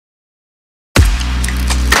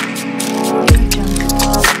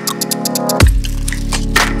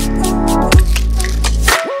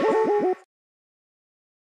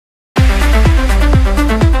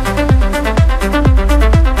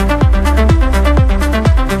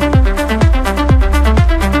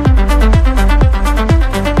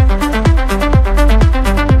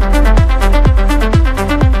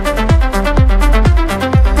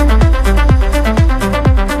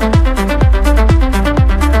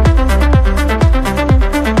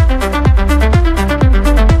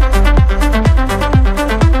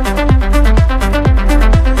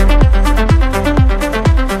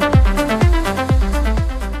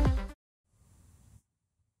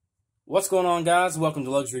going on, guys? Welcome to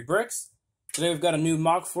Luxury Bricks. Today we've got a new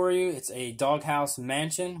mock for you. It's a doghouse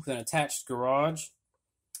mansion with an attached garage.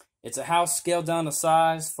 It's a house scaled down to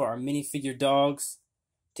size for our minifigure dogs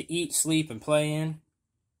to eat, sleep, and play in.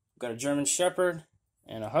 We've got a German Shepherd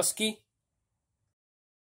and a Husky.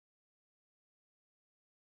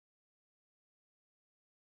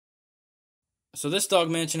 So this dog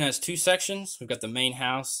mansion has two sections. We've got the main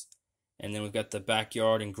house, and then we've got the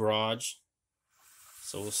backyard and garage.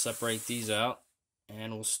 So we'll separate these out,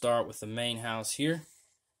 and we'll start with the main house here.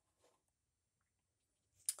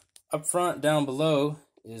 Up front, down below,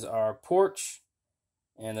 is our porch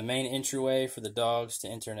and the main entryway for the dogs to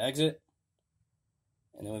enter and exit.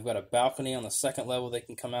 And then we've got a balcony on the second level they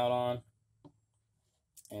can come out on.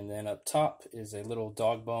 And then up top is a little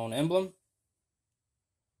dog bone emblem.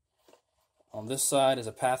 On this side is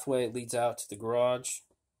a pathway that leads out to the garage,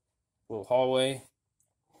 little hallway.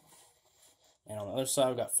 And on the other side,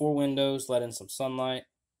 we've got 4 windows, let in some sunlight.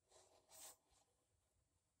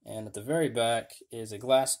 And at the very back is a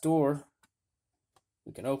glass door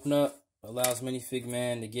we can open up. It allows Minifig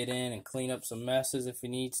Man to get in and clean up some messes if he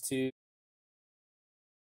needs to.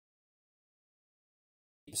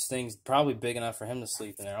 This thing's probably big enough for him to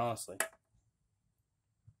sleep in there, honestly.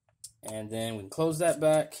 And then we can close that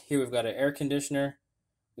back. Here we've got an air conditioner.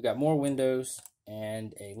 We've got more windows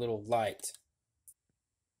and a little light.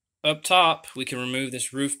 Up top, we can remove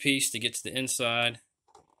this roof piece to get to the inside.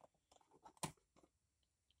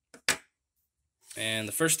 And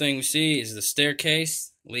the first thing we see is the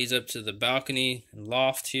staircase. It leads up to the balcony and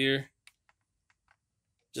loft here.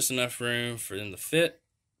 Just enough room for them to fit.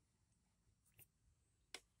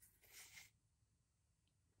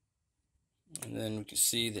 And then we can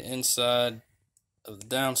see the inside of the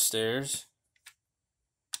downstairs.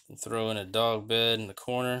 And throw in a dog bed in the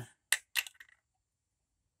corner.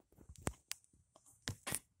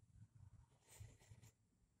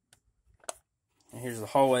 And here's the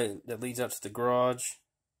hallway that leads up to the garage.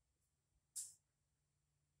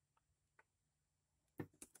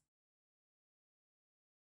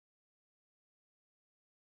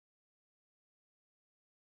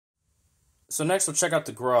 So next we'll check out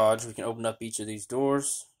the garage. We can open up each of these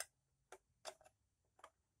doors.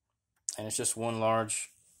 And it's just one large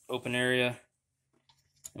open area.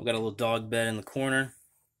 We've got a little dog bed in the corner.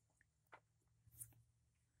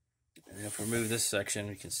 And if we remove this section,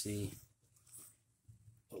 we can see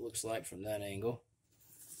what it looks like from that angle.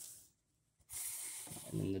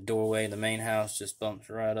 And then the doorway in the main house just bumps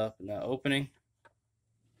right up in that opening.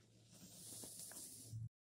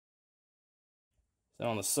 Then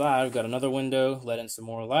on the side, we've got another window, let in some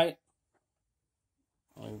more light.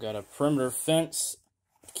 We've got a perimeter fence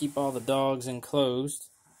to keep all the dogs enclosed.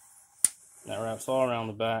 That wraps all around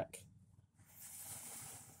the back.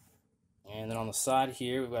 And then on the side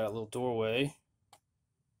here, we've got a little doorway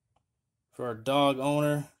for our dog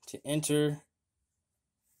owner to enter.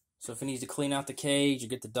 So if he needs to clean out the cage or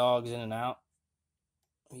get the dogs in and out,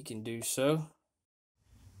 he can do so.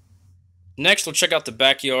 Next, we'll check out the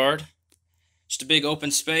backyard. Just a big open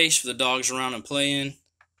space for the dogs around and play in.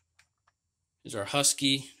 Here's our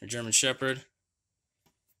Husky, our German Shepherd.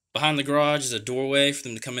 Behind the garage is a doorway for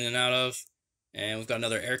them to come in and out of. And we've got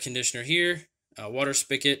another air conditioner here, a water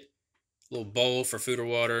spigot, a little bowl for food or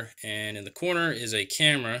water, and in the corner is a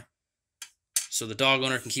camera so the dog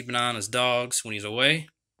owner can keep an eye on his dogs when he's away.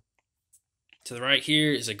 To the right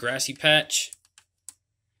here is a grassy patch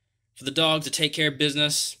for the dog to take care of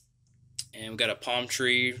business. And we've got a palm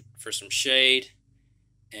tree for some shade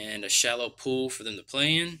and a shallow pool for them to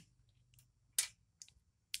play in.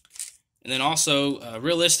 And then also,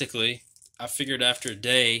 realistically, I figured after a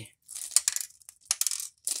day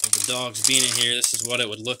of the dogs being in here, this is what it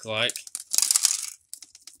would look like.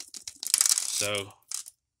 So,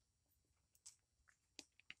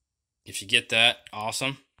 if you get that,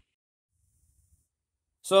 awesome.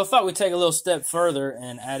 So I thought we'd take a little step further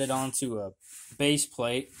and add it onto a base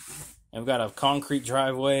plate. And we've got a concrete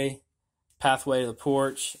driveway, pathway to the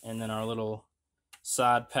porch, and then our little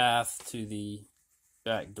side path to the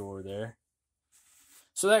back door there.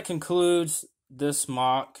 So that concludes this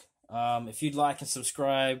mock. If you'd like and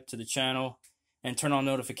subscribe to the channel and turn on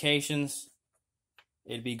notifications,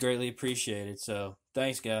 it'd be greatly appreciated. So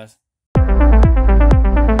thanks, guys.